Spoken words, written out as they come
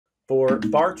For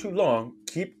far too long,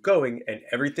 keep going and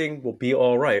everything will be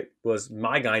all right was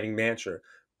my guiding mantra.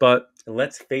 But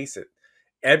let's face it,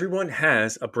 everyone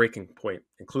has a breaking point,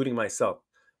 including myself.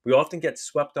 We often get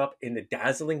swept up in the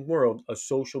dazzling world of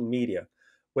social media,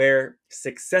 where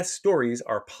success stories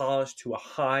are polished to a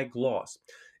high gloss.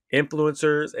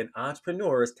 Influencers and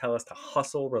entrepreneurs tell us to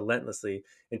hustle relentlessly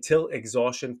until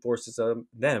exhaustion forces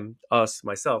us,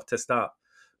 myself, to stop.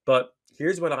 But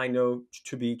here's what I know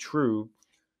to be true: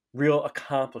 real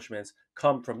accomplishments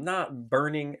come from not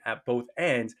burning at both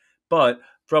ends, but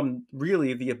from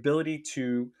really the ability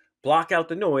to block out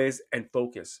the noise and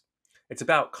focus. It's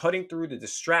about cutting through the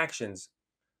distractions,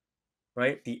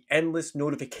 right? The endless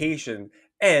notification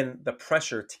and the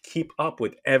pressure to keep up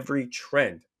with every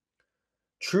trend.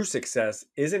 True success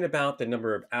isn't about the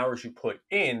number of hours you put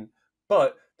in,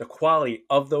 but the quality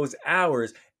of those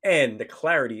hours and the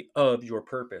clarity of your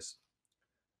purpose.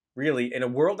 Really, in a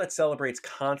world that celebrates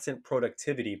constant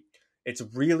productivity, it's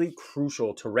really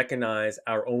crucial to recognize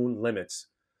our own limits.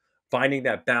 Finding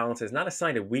that balance is not a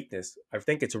sign of weakness. I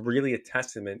think it's really a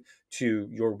testament to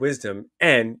your wisdom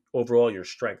and overall your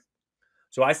strength.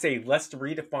 So I say, let's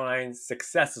redefine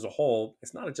success as a whole.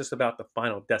 It's not just about the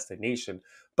final destination,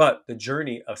 but the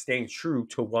journey of staying true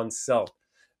to oneself,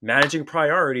 managing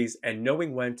priorities, and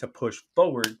knowing when to push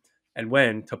forward and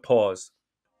when to pause.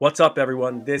 What's up,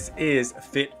 everyone? This is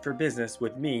Fit for Business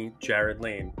with me, Jarod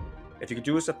Lehn. If you could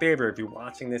do us a favor, if you're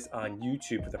watching this on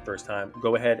YouTube for the first time,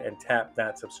 go ahead and tap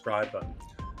that subscribe button.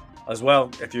 As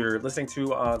well, if you're listening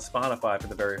to on Spotify for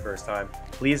the very first time,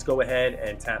 please go ahead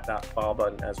and tap that follow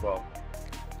button as well.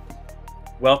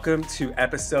 Welcome to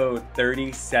episode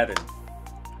 37.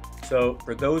 So,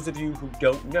 for those of you who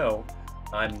don't know,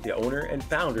 I'm the owner and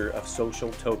founder of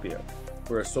Socialtopia.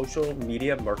 We're a social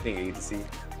media marketing agency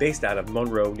based out of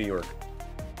Monroe, New York.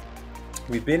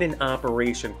 We've been in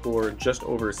operation for just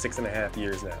over 6.5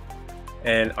 years now.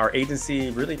 And our agency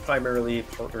really primarily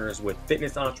partners with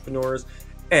fitness entrepreneurs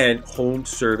and home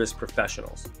service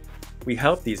professionals. We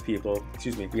help these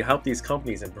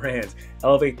companies and brands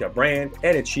elevate their brand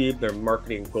and achieve their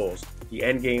marketing goals, the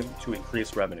end game to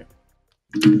increase revenue.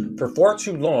 For far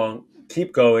too long,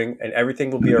 keep going and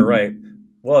everything will be all right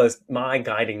was my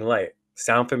guiding light.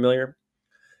 Sound familiar?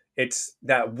 It's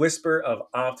that whisper of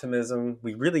optimism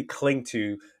we really cling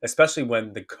to, especially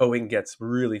when the going gets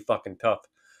really fucking tough.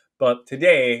 But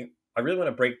today, I really want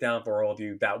to break down for all of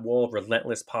you that wall of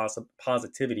relentless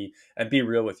positivity and be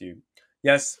real with you.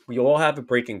 Yes, we all have a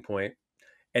breaking point,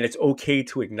 and it's okay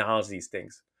to acknowledge these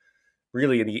things.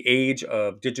 Really, in the age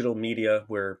of digital media,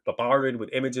 we're bombarded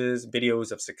with images,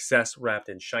 videos of success wrapped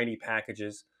in shiny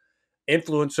packages.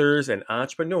 Influencers and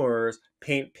entrepreneurs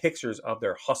paint pictures of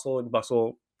their hustle and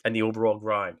bustle and the overall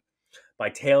grind by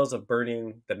tales of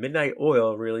burning the midnight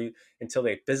oil really until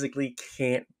they physically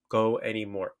can't go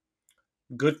anymore.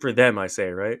 Good for them, I say,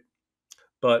 right?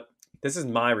 But this is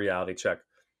my reality check.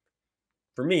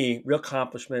 For me, real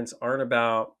accomplishments aren't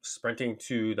about sprinting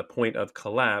to the point of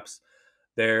collapse.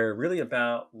 They're really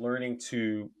about learning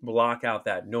to block out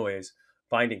that noise,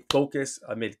 finding focus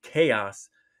amid chaos,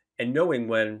 and knowing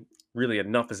when really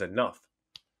enough is enough.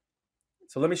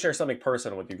 So let me share something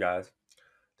personal with you guys.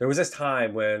 There was this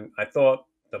time when I thought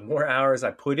the more hours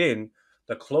I put in,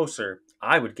 the closer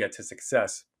I would get to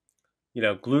success.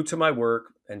 Glued to my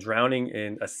work and drowning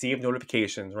in a sea of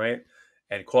notifications, right?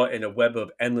 And caught in a web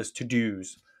of endless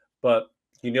to-dos. But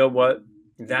you know what?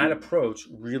 That approach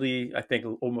really, I think,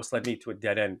 almost led me to a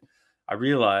dead end. I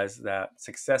realized that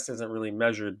success isn't really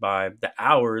measured by the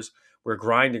hours we're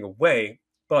grinding away,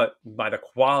 but by the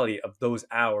quality of those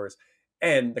hours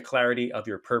and the clarity of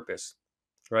your purpose,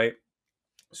 right?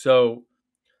 So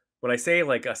when I say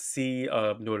like a sea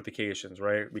of notifications,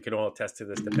 right? We can all attest to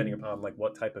this depending upon like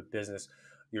what type of business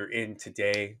you're in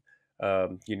today.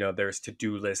 There's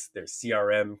to-do lists, there's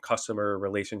CRM, customer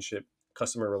relationship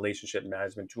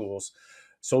management tools,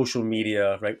 social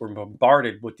media, right? We're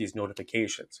bombarded with these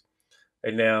notifications.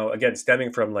 And now, again,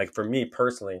 stemming from like for me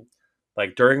personally,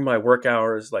 like during my work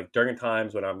hours, like during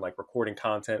times when I'm like recording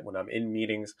content, when I'm in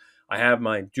meetings, I have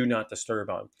my do not disturb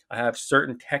on. I have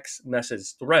certain text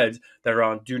message threads that are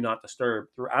on do not disturb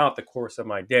throughout the course of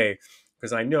my day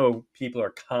because I know people are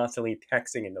constantly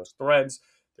texting in those threads.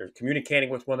 They're communicating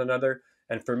with one another.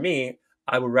 And for me,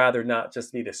 I would rather not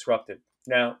just be disrupted.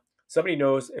 Now, somebody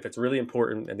knows if it's really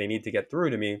important and they need to get through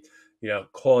to me,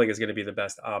 calling is going to be the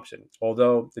best option.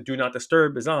 Although the do not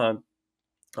disturb is on,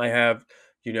 I have,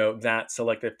 that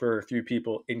selected for a few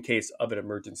people in case of an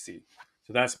emergency.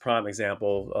 So that's a prime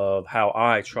example of how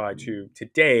I try to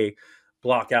today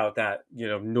block out that,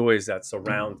 noise that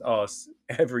surrounds us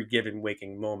every given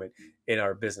waking moment in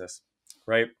our business,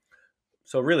 right?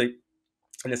 So, really,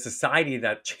 in a society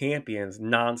that champions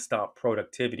nonstop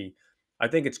productivity, I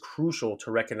think it's crucial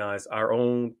to recognize our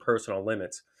own personal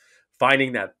limits.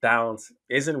 Finding that balance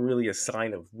isn't really a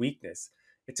sign of weakness,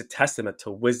 it's a testament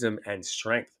to wisdom and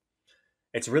strength.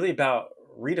 It's really about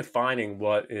redefining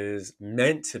what is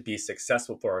meant to be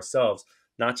successful for ourselves,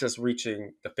 not just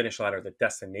reaching the finish line or the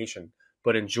destination,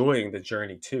 but enjoying the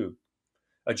journey too.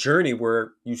 A journey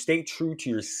where you stay true to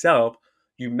yourself,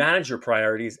 you manage your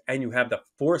priorities, and you have the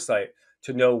foresight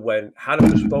to know when how to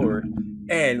push forward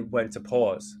and when to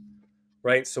pause.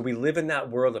 Right? So we live in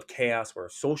that world of chaos where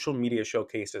social media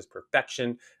showcases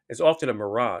perfection is often a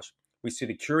mirage. We see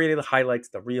the curated highlights,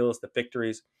 the reels, the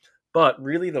victories, but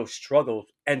really those struggles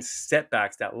and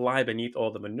setbacks that lie beneath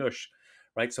all the minutia,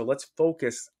 right? So let's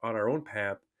focus on our own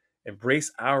path,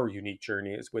 embrace our unique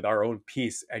journeys with our own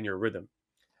peace and your rhythm.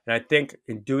 And I think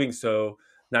in doing so,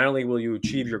 not only will you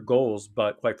achieve your goals,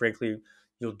 but quite frankly,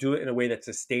 you'll do it in a way that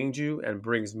sustains you and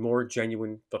brings more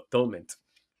genuine fulfillment.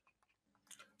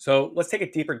 So let's take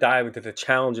a deeper dive into the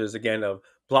challenges again of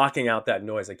blocking out that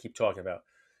noise I keep talking about.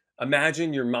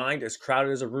 Imagine your mind as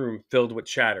crowded as a room filled with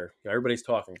chatter. Everybody's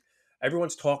talking.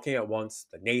 Everyone's talking at once.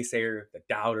 The naysayer, the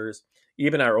doubters,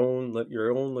 even your own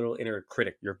little inner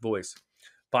critic, your voice.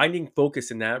 Finding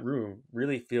focus in that room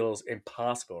really feels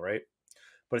impossible, right?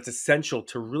 But it's essential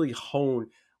to really hone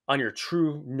on your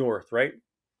true north, right?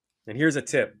 And here's a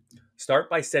tip: start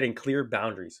by setting clear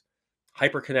boundaries.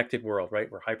 Hyper-connected world,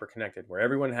 right? We're hyper-connected, where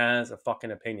everyone has a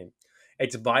fucking opinion.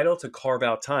 It's vital to carve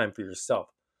out time for yourself.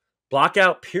 Block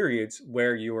out periods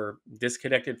where you're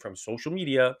disconnected from social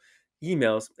media,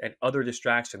 emails, and other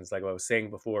distractions, like I was saying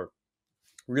before.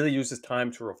 Really use this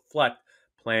time to reflect,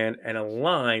 plan, and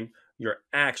align your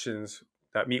actions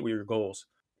that meet with your goals.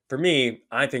 For me,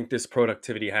 I think this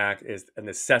productivity hack is a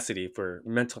necessity for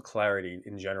mental clarity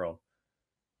in general.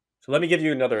 So let me give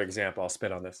you another example. I'll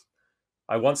spit on this.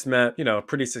 I once met, a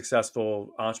pretty successful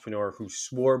entrepreneur who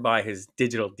swore by his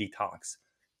digital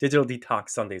detox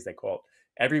Sundays, they call it.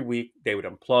 Every week, they would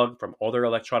unplug from all their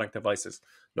electronic devices.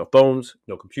 No phones,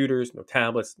 no computers, no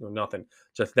tablets, no nothing.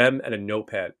 Just them and a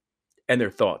notepad and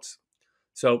their thoughts.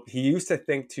 So he used to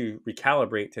think to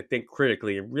recalibrate, to think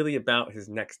critically, and really about his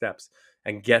next steps.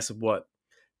 And guess what?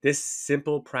 This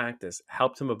simple practice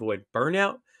helped him avoid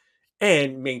burnout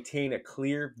and maintain a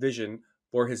clear vision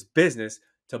for his business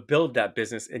to build that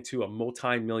business into a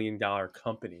multi-million dollar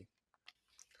company.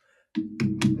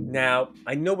 Now,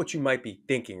 I know what you might be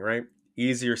thinking, right?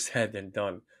 Easier said than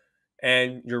done.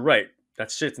 And you're right,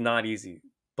 that shit's not easy.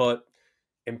 But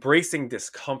embracing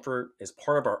discomfort is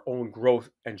part of our own growth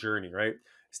and journey, right?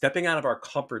 Stepping out of our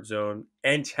comfort zone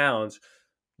and challenge,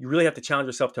 you really have to challenge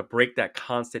yourself to break that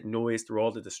constant noise through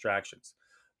all the distractions.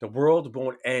 The world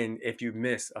won't end if you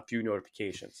miss a few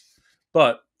notifications,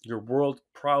 but your world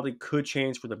probably could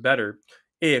change for the better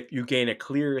if you gain a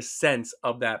clear sense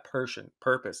of that person,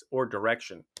 purpose, or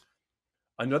direction.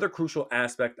 Another crucial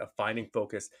aspect of finding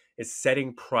focus is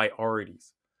setting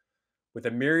priorities. With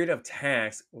a myriad of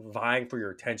tasks vying for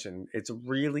your attention, it's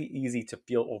really easy to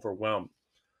feel overwhelmed.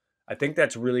 I think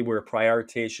that's really where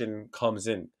prioritization comes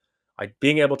in.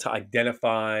 Being able to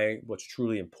identify what's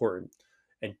truly important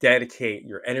and dedicate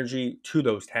your energy to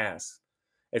those tasks.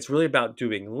 It's really about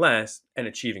doing less and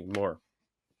achieving more.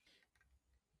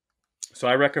 So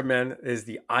I recommend is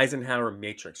the Eisenhower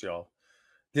matrix, y'all.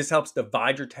 This helps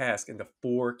divide your task into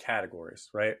four categories,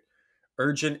 right?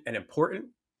 Urgent and important,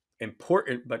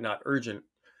 important but not urgent,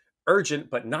 urgent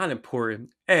but not important,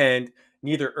 and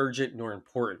neither urgent nor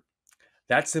important.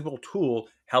 That simple tool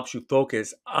helps you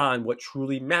focus on what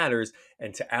truly matters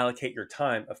and to allocate your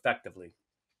time effectively.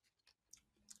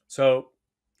 So,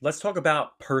 let's talk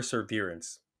about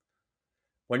perseverance.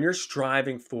 When you're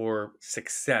striving for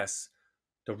success,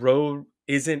 the road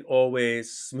isn't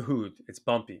always smooth, it's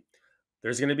bumpy.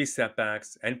 There's going to be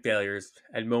setbacks and failures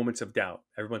and moments of doubt.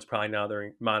 Everyone's probably now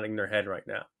they're nodding their head right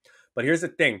now. But here's the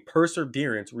thing: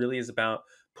 perseverance really is about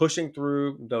pushing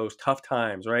through those tough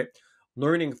times, right?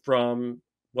 Learning from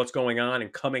what's going on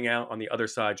and coming out on the other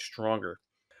side stronger.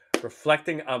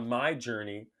 Reflecting on my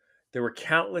journey, there were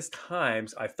countless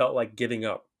times I felt like giving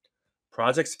up.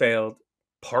 Projects failed,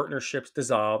 partnerships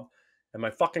dissolved, and my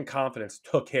fucking confidence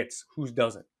took hits. Who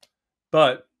doesn't?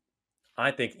 But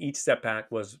I think each setback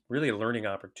was really a learning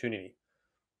opportunity.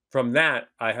 From that,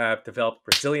 I have developed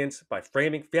resilience by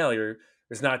framing failure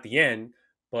as not the end,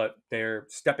 but they're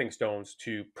stepping stones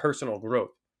to personal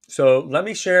growth. So let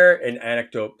me share an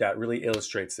anecdote that really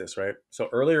illustrates this, right? So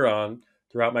earlier on,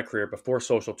 throughout my career, before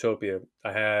Socialtopia,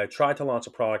 I had tried to launch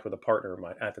a product with a partner of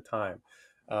mine at the time.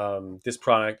 This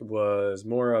product was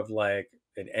more of like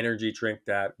an energy drink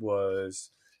that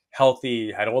was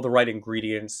healthy, had all the right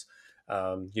ingredients.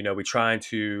 We tried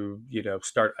to,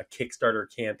 start a Kickstarter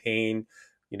campaign.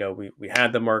 We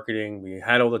had the marketing, we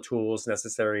had all the tools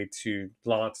necessary to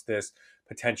launch this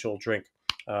potential drink.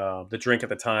 The drink at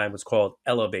the time was called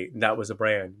Elevate, and that was a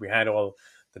brand. We had all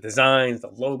the designs, the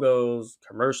logos,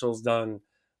 commercials done.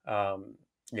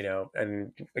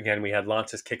 And again, we had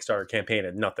launched this Kickstarter campaign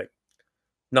and nothing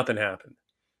happened.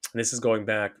 And this is going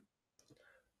back,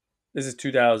 this is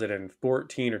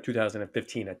 2014 or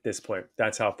 2015 at this point.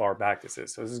 That's how far back this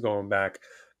is. So this is going back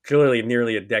clearly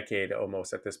nearly a decade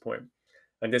almost at this point.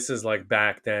 And this is like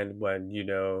back then when,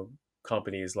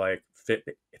 companies like Fit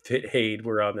Aid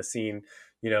were on the scene,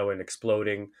 and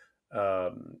exploding,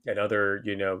 and other,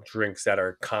 drinks that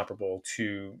are comparable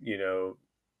to,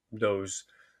 those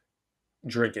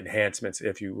drink enhancements,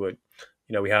 if you would.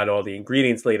 We had all the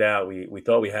ingredients laid out. We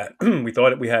thought we had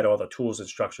we had all the tools and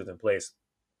structures in place.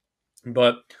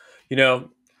 But you know,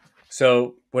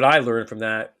 so what I learned from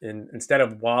that, instead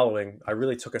of wallowing, I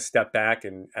really took a step back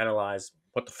and analyzed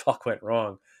what the fuck went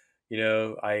wrong.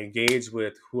 I engaged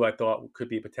with who I thought could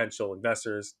be potential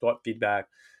investors, thought feedback,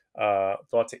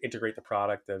 thought to integrate the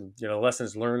product, and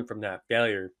lessons learned from that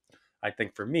failure, I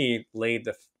think for me laid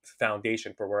the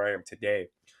foundation for where I am today.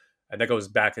 And that goes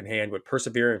back in hand with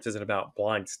perseverance isn't about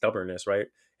blind stubbornness, right?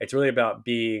 It's really about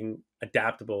being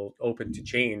adaptable, open to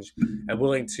change, and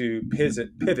willing to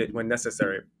pivot when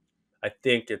necessary. I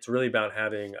think it's really about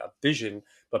having a vision,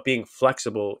 but being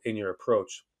flexible in your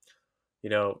approach. You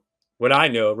know, what I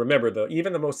know, remember though,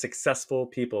 even the most successful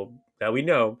people that we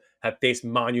know have faced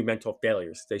monumental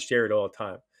failures. They share it all the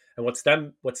time. And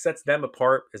what sets them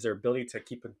apart is their ability to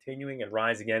keep continuing and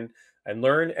rise again and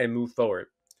learn and move forward.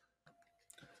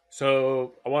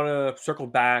 So I want to circle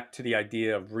back to the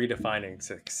idea of redefining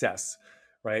success,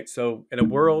 right? So in a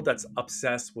world that's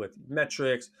obsessed with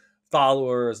metrics,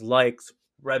 followers, likes,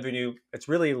 revenue,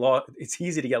 it's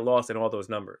easy to get lost in all those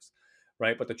numbers,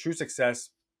 right? But the true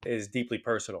success is deeply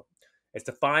personal. It's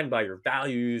defined by your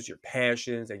values, your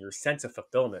passions, and your sense of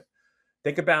fulfillment.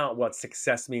 Think about what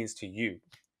success means to you.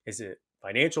 Is it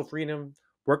financial freedom,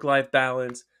 work life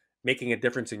balance, making a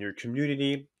difference in your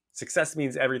community? Success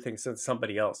means everything to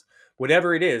somebody else.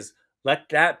 Whatever it is, let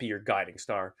that be your guiding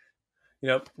star.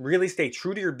 Really stay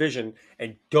true to your vision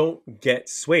and don't get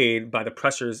swayed by the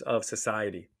pressures of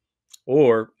society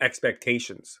or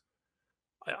expectations.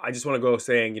 I just want to go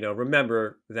saying,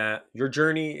 remember that your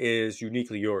journey is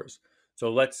uniquely yours. So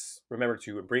let's remember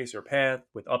to embrace your path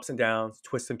with ups and downs,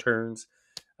 twists and turns,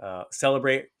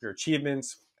 celebrate your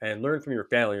achievements and learn from your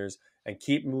failures and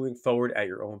keep moving forward at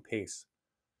your own pace.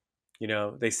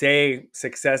 They say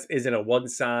success isn't a one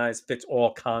size fits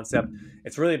all concept.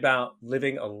 It's really about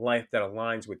living a life that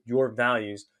aligns with your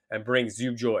values and brings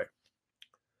you joy.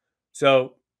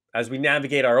 So, as we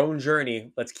navigate our own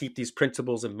journey, let's keep these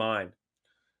principles in mind.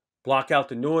 Block out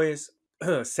the noise,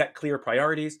 set clear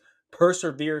priorities,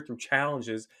 persevere through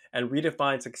challenges, and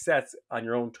redefine success on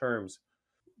your own terms.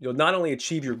 You'll not only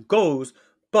achieve your goals,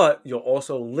 but you'll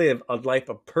also live a life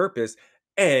of purpose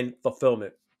and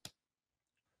fulfillment.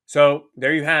 So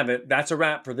there you have it. That's a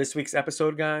wrap for this week's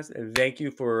episode, guys. And thank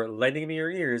you for lending me your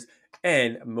ears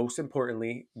and, most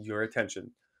importantly, your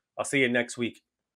attention. I'll see you next week.